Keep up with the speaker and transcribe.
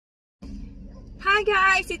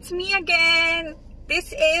Hi guys, it's me again.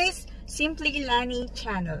 This is Simply Lani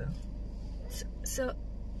channel. So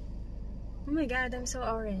oh my god, I'm so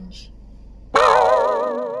orange.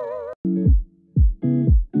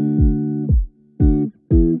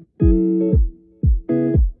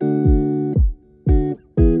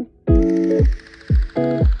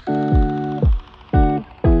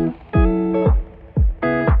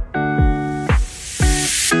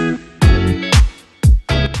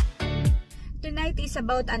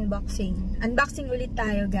 About unboxing. Unboxing ulit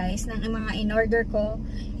tayo guys ng mga in-order ko.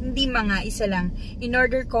 Hindi mga, isa lang.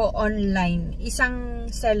 In-order ko online. Isang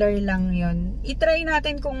seller lang yon. I-try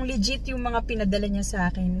natin kung legit yung mga pinadala niya sa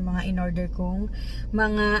akin. Mga in-order kong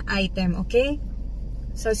mga item. Okay?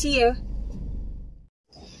 So, see you!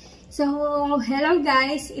 So, hello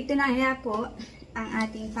guys! Ito na nga po ang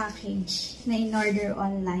ating package na in-order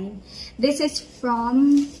online. This is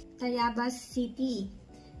from Tayabas City.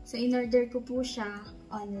 So, in-order ko po siya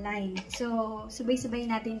online. So, sabay-sabay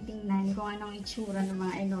natin tingnan kung anong itsura ng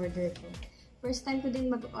mga in-order ko. First time ko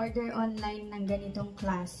din mag-order online ng ganitong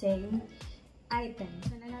klaseng item.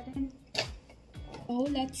 So, na natin. Oh,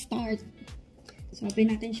 let's start. So,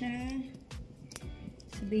 open natin siya.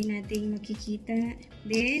 Sabay natin makikita.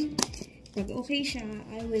 Then, pag okay siya,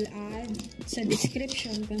 I will add sa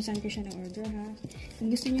description kung saan ko siya na-order ha.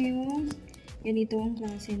 Kung gusto niyo yung ganitong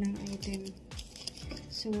klase ng item.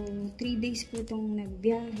 So, 3 days ko itong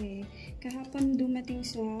nagbiyahe. Kahapon dumating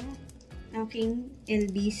sa aking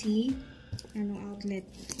LBC outlet.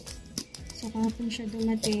 So, kahapon siya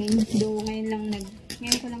dumating. Though, ngayon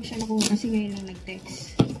ko lang siya nakuha kasi ngayon lang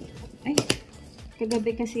nag-text. Ay,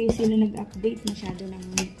 kagabi kasi sila nag-update masyado ng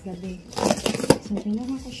gabi. So,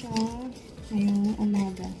 kinuha ko siya ngayong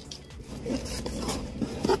umaga.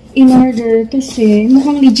 In order kasi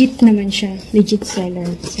mukhang legit naman siya. Legit seller.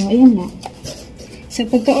 So, ayan na. So,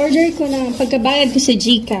 pagka-order ko na, pagkabayad ko sa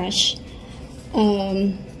GCash,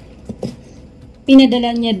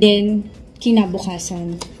 pinadala niya din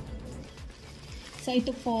kinabukasan. So,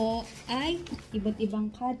 ito po ay iba't ibang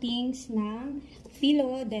cuttings ng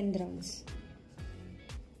philodendrons.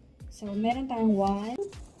 So, meron tayong 1,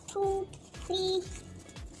 2, 3,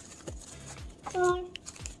 4.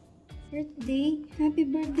 Birthday. Happy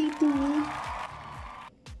birthday to me.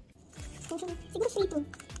 Siguro 3 to.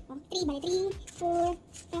 3 by 3, 4,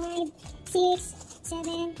 5, 6,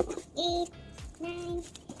 7, 8, 9, 10,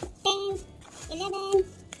 11,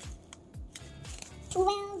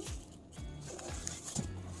 12,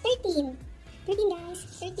 13. 13 guys.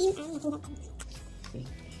 13 ang nakuha ko.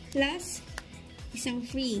 Plus, isang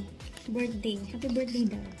free birthday. Happy birthday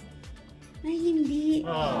daw. Ay, hindi.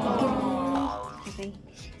 Okay.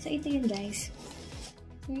 So, ito yun guys.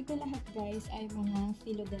 So, ito lahat guys ay mga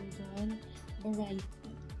philodendron variety.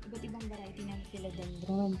 Iba't ibang variety ng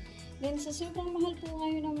philodendron. Then, sa sobrang mahal po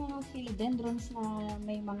ngayon ng mga philodendrons na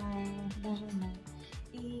may mga dahon na,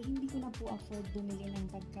 hindi ko na po afford bumili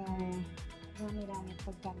ng pagka-rami-rami at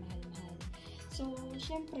pagka-mahal-mahal. So,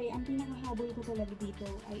 syempre, ang pinakahabol ko talaga dito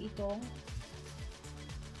ay itong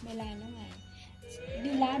Melano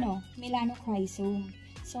Chrysome.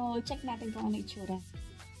 So, check natin kung ano itsura.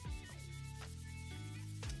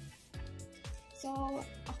 So,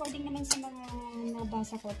 according naman sa mga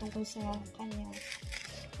nabasa ko tungkol sa kanya,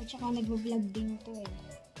 at saka nag-vlog din ito eh.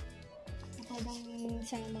 According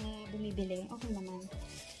sa mga bumibili, okay naman.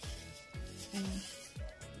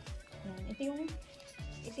 Ito yung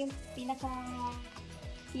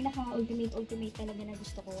pinaka-ultimate talaga na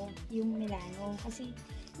gusto ko, yung Milano. Kasi,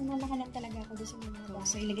 namamahalan talaga ako doon sa mga basa.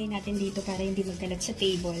 So, ilagay natin dito para hindi magkalat sa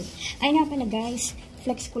table. Ay nga pala guys,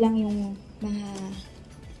 flex ko lang yung mga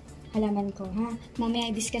halaman ko, ha?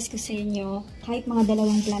 Mamaya i-discuss ko sa inyo, kahit mga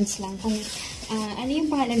 2 plants lang, kung ano yung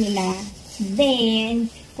pangalan nila, then,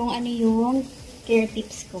 kung ano yung care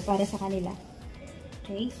tips ko para sa kanila.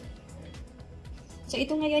 Okay? So,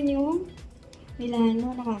 ito ngayon yung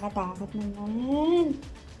Milano, nakakatakot naman.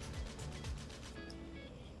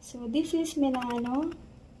 So, this is Milano.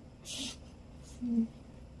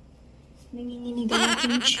 Nanginginig ang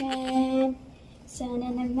aking tiyan. Sana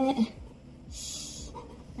naman.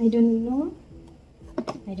 I don't know.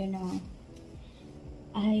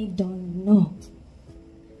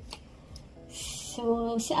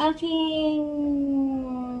 So, sa aking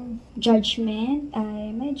judgment ay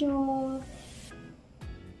medyo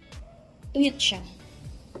tuyot siya.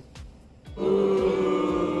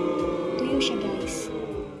 Tuyo siya, guys.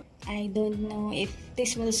 I don't know if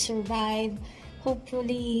this will survive.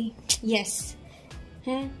 Hopefully, yes.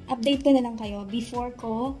 Update ko na lang kayo before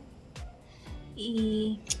ko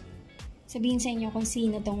sabihin sa inyo kung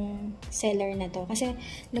sino tong seller na to. Kasi,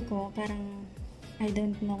 look ko, parang I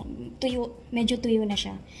don't know, tuyo, medyo tuyo na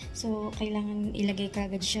siya. So, kailangan ilagay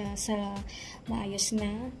kagad siya sa maayos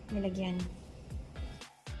na lalagyan.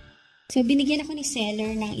 So, binigyan ako ni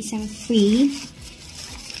seller ng isang free.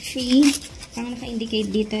 Ang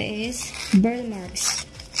naka-indicate dito is burl marks.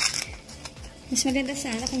 Mas maganda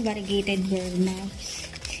sana kung variegated burl marks.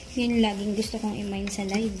 Yun laging gusto kong i-mine sa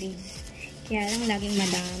live eh. Kaya lang laging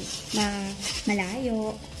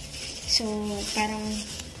malayo. So, parang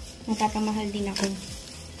mapapamahal din ako.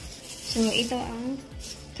 So, ito ang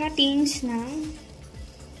cuttings ng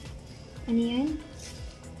ano yan?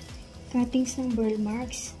 Cuttings ng burl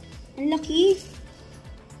marks. Ang laki!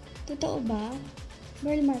 Totoo ba?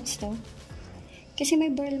 Burl marks to? Kasi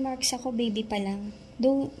may burl marks ako, baby pa lang.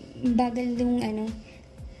 Though, bagal yung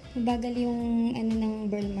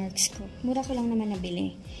ng burl marks ko. Mura ko lang naman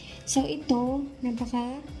nabili. So, ito,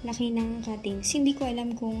 napaka-laki ng cuttings. Hindi ko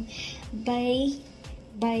alam kung by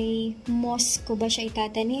moss ko ba siya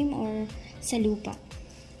itatanim or sa lupa.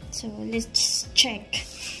 So, let's check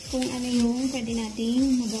kung ano yung pwede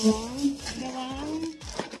nating magawang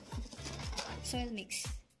soil mix.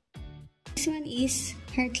 This one is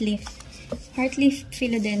heartleaf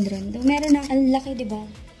philodendron. Though meron na, ang laki diba?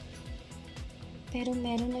 Pero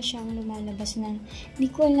meron na siyang lumalabas na, hindi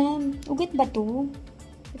ko alam, ugat ba to?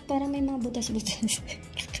 Parang may mga butas-butas.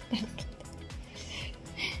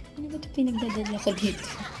 Ano ba ito pinagdadala ko dito?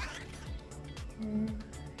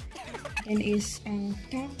 Then is ang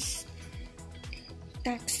tax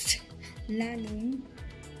lanum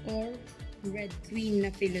or red queen na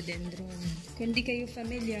philodendron. Kung di kayo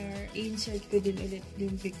familiar, i-insert ko din ulit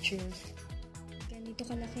yung picture. Ganito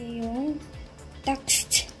kalaki yung tax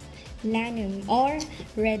lanum or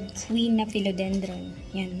red queen na philodendron.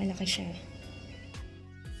 Yan, malaki siya.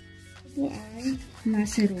 Ito ay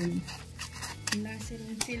lacerum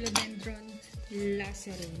philodendron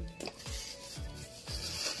lacerum.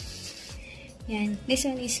 Yan, this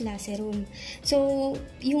one is lacerum. So,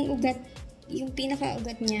 yung ugat, yung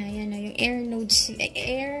pinaka-ugat niya, yan, yung air nodes,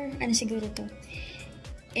 ano siguro to?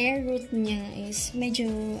 Air root niya is medyo,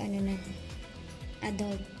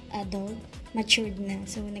 adult, matured na.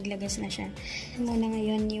 So, naglagas na siya. Muna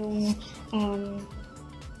ngayon yung,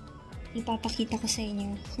 ipapakita ko sa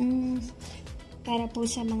inyo. Para po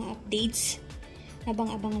sa mga updates,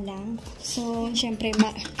 abang-abang lang. So, syempre,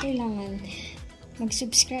 kailangan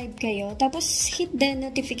mag-subscribe kayo. Tapos, hit the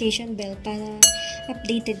notification bell para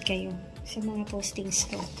updated kayo sa mga postings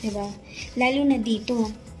ko. Diba? Lalo na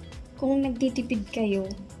dito, kung nagtitipid kayo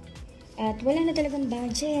at wala na talagang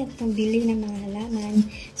budget pambili ng mga halaman.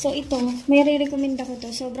 So, ito, may re-recommend ako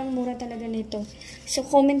to. Sobrang mura talaga nito. So,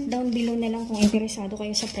 comment down below na lang kung interesado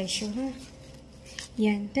kayo sa presyo, ha?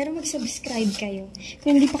 Yan. Pero mag-subscribe kayo.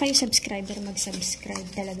 Kung hindi pa kayo subscriber, mag-subscribe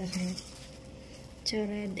talaga kayo. So,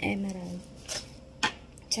 red emerald.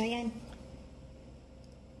 So, yan.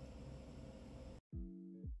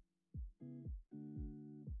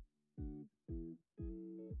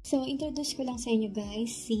 So, introduce ko lang sa inyo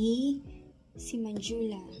guys si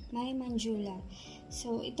Manjula. May Manjula.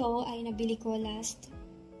 So, ito ay nabili ko last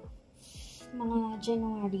mga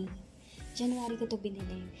January ko to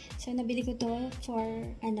binili. So, nabili ko to for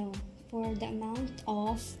the amount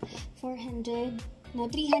of 380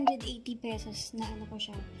 pesos na ko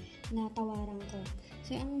siya, na tawaran ko.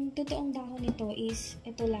 So, ang totoong dahon nito is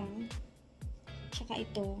ito lang, tsaka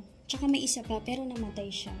ito, tsaka may isa pa, pero namatay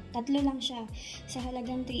siya. Tatlo lang siya. Sa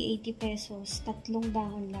halagang 380 pesos, tatlong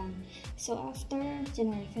dahon lang. So, after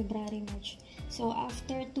January, February, March. So,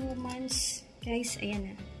 after 2 months, guys, ayan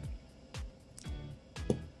na.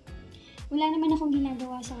 Wala naman akong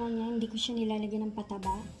ginagawa sa kanya. Hindi ko siya nilalagyan ng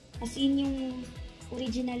pataba. As in, yung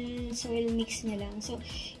original soil mix niya lang. So,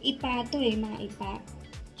 ipa to mga ipa.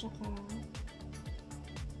 Tsaka,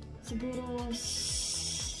 siguro,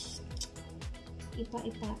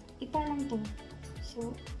 ipa lang to.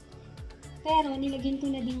 So, pero, nilagyan ko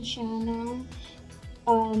na din siya ng,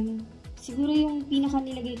 siguro yung pinaka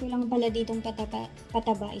nilagay ko lang pala ditong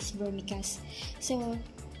pataba is vermicast. So,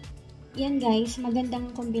 yan guys,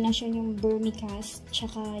 magandang kombinasyon yung vermicast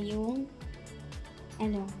tsaka yung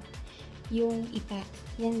yung ipa.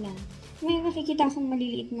 Yan lang. May makikita akong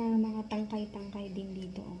maliliit na mga tangkay-tangkay din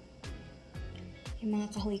dito. Yung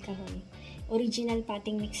mga kahoy-kahoy. Original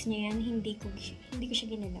potting mix niya yan, hindi ko siya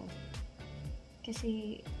ginalaw.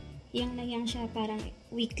 Kasi yang na yang siya parang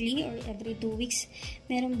weekly or every 2 weeks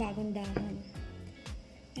merong bagong dahon.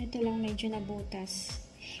 Ito lang medyo nabutas.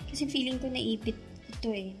 Kasi feeling ko naipit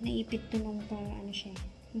to nung siya.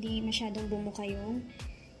 Hindi masyadong bumuka yung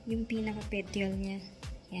pinaka-petiole niya.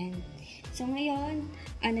 Yan. So, ngayon,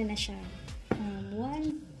 na siya?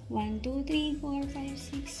 1, 2, 3, 4, 5,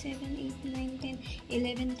 6, 7, 8, 9, 10,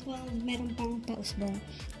 11, 12. Meron pang pausbong.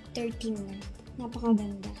 13 na.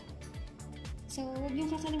 Napakaganda. So, huwag yung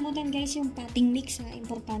kakalimutan guys yung potting mix ha.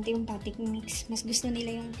 Importante yung potting mix. Mas gusto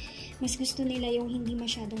nila yung hindi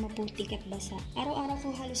masyadong maputik at basa. Araw-araw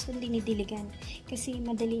ko halos kung dinidiligan kasi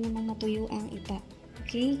madali namang matuyo ang ipa.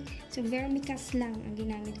 Okay? So, vermicast lang ang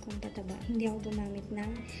ginamit kong pataba. Hindi ako gumamit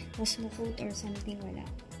ng Osmocote or something, wala.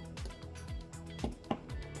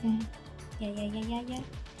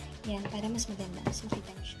 Yan, para mas maganda. Mas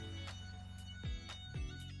makita niyo siya.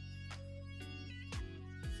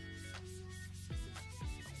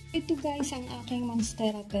 Ito guys, ang aking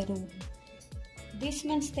Monstera Peru. This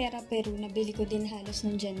Monstera Peru, nabili ko din halos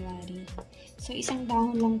noong January. So, isang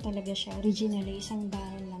dahon lang talaga siya. Originally, isang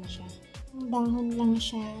dahon lang siya. Ang dahon lang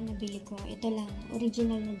siya, nabili ko. Ito lang,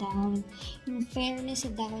 original na dahon. Yung fairness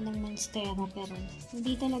sa dahon ng Monstera Peru.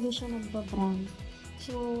 Hindi talaga siya nagbabrown.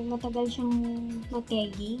 So, matagal siyang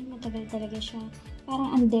mategi. Matagal talaga siya.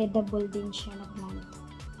 Parang undeadable din siya na plant.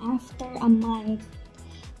 After a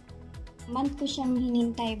month ko siyang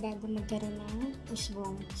hinintay bago magkaroon ng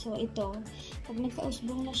usbong. So, ito, pag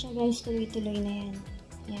nagka-usbong na siya guys, tuloy-tuloy na yan.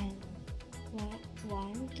 Yan.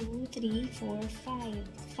 1, 2, 3, 4,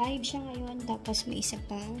 5. 5 siya ngayon, tapos may isa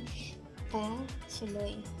pang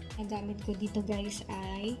pasuloy. Ang gamit ko dito guys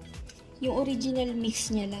ay yung original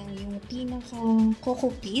mix niya lang, yung pinaka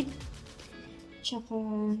coco peat, tsaka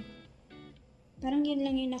parang yun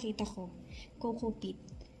lang yung nakita ko, coco peat.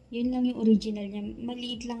 Yun lang yung original niya.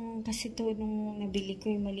 Maliit lang kasi to nung nabili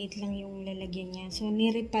ko, yung maliit lang yung lalagyan niya. So,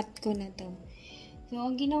 niripat ko na to. So,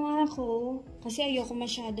 ang ginawa ko, kasi ayoko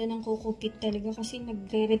masyado ng coco peat talaga kasi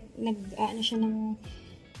siya ng,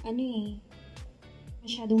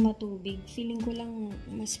 masyadong matubig. Feeling ko lang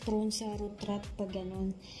mas prone sa root rot pag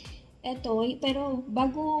ganun. Eto, pero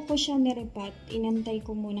bago ko siya niripat, inantay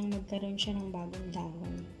ko munang magkaroon siya ng bagong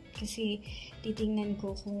dahon. Kasi titingnan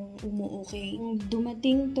ko kung umuokay.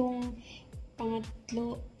 Dumating tong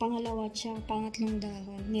pangatlong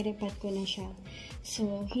dahon, niripat ko na siya.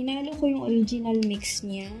 So, hinalo ko yung original mix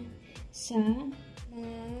niya sa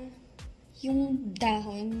yung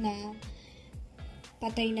dahon na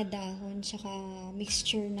patay na dahon, tsaka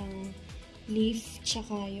mixture ng leaf,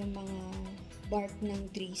 tsaka yung mga bark ng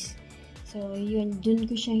trees. So, yun, dun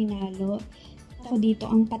ko siya hinalo.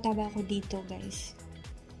 Ang pataba ko dito, guys,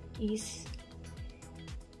 is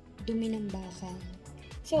dumi ng baka.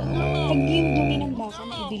 So, pag yung dumi ng baka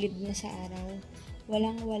na ibilid na sa araw, wala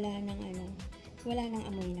nang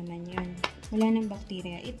amoy naman yun. Wala nang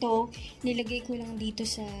bakterya. Ito, nilagay ko lang dito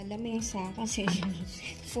sa lamesa kasi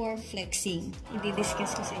for flexing.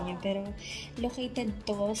 I-discuss ko sa inyo. Pero, located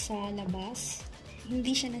to sa labas.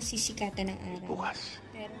 Hindi siya nasisikatan ng araw. Bukas.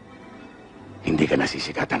 Pero, hindi ka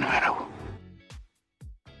nasisikatan ng araw.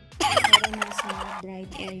 pero nasa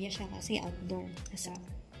bright area siya kasi outdoor.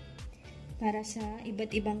 Para sa iba't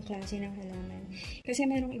ibang klase ng halaman. Kasi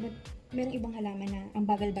merong ibang halaman na ang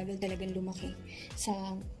bagal-bagal talagang lumaki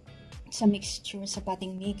sa mixture, sa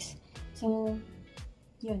potting mix. So,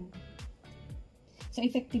 yun. So,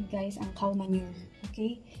 effective guys ang cow manure.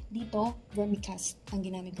 Okay? Dito, vermicast ang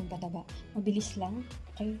ginamit kong pataba. Mabilis lang.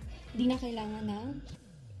 Okay? Hindi na kailangan ng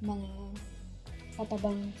mga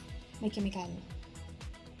patabang may chemical.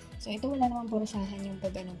 So, ito wala namang porosahan yung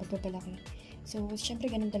pagpapalaki. So, syempre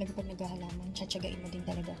ganun talaga pag naghahalaman. Tsatsagain mo din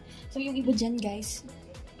talaga. So, yung iba dyan guys,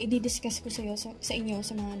 i-discuss ko sa inyo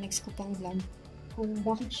sa mga next ko pang vlog kung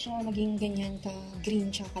bakit siya naging ganyan ka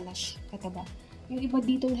green tsaka lush kataba. Yung iba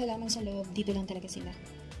dito halaman sa loob, dito lang talaga sila.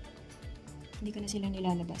 Hindi ko na sila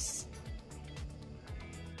nilalabas.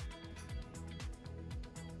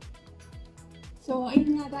 So,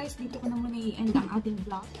 ayun nga guys, dito ko na muna i-end ang ating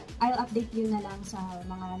vlog. I'll update you na lang sa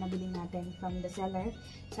mga nabili natin from the seller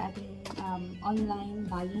sa ating online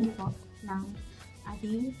buying po ng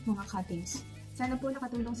ating mga cuttings. Sana po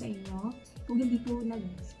nakatulong sa inyo. Kung hindi po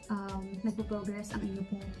nagpo-progress ang inyo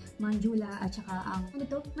pong Manjula at saka ang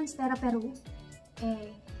Monstera Peru,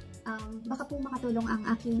 baka po makatulong ang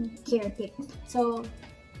aking care tip. So,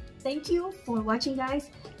 thank you for watching guys.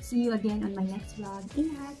 See you again on my next vlog.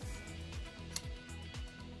 Ingat!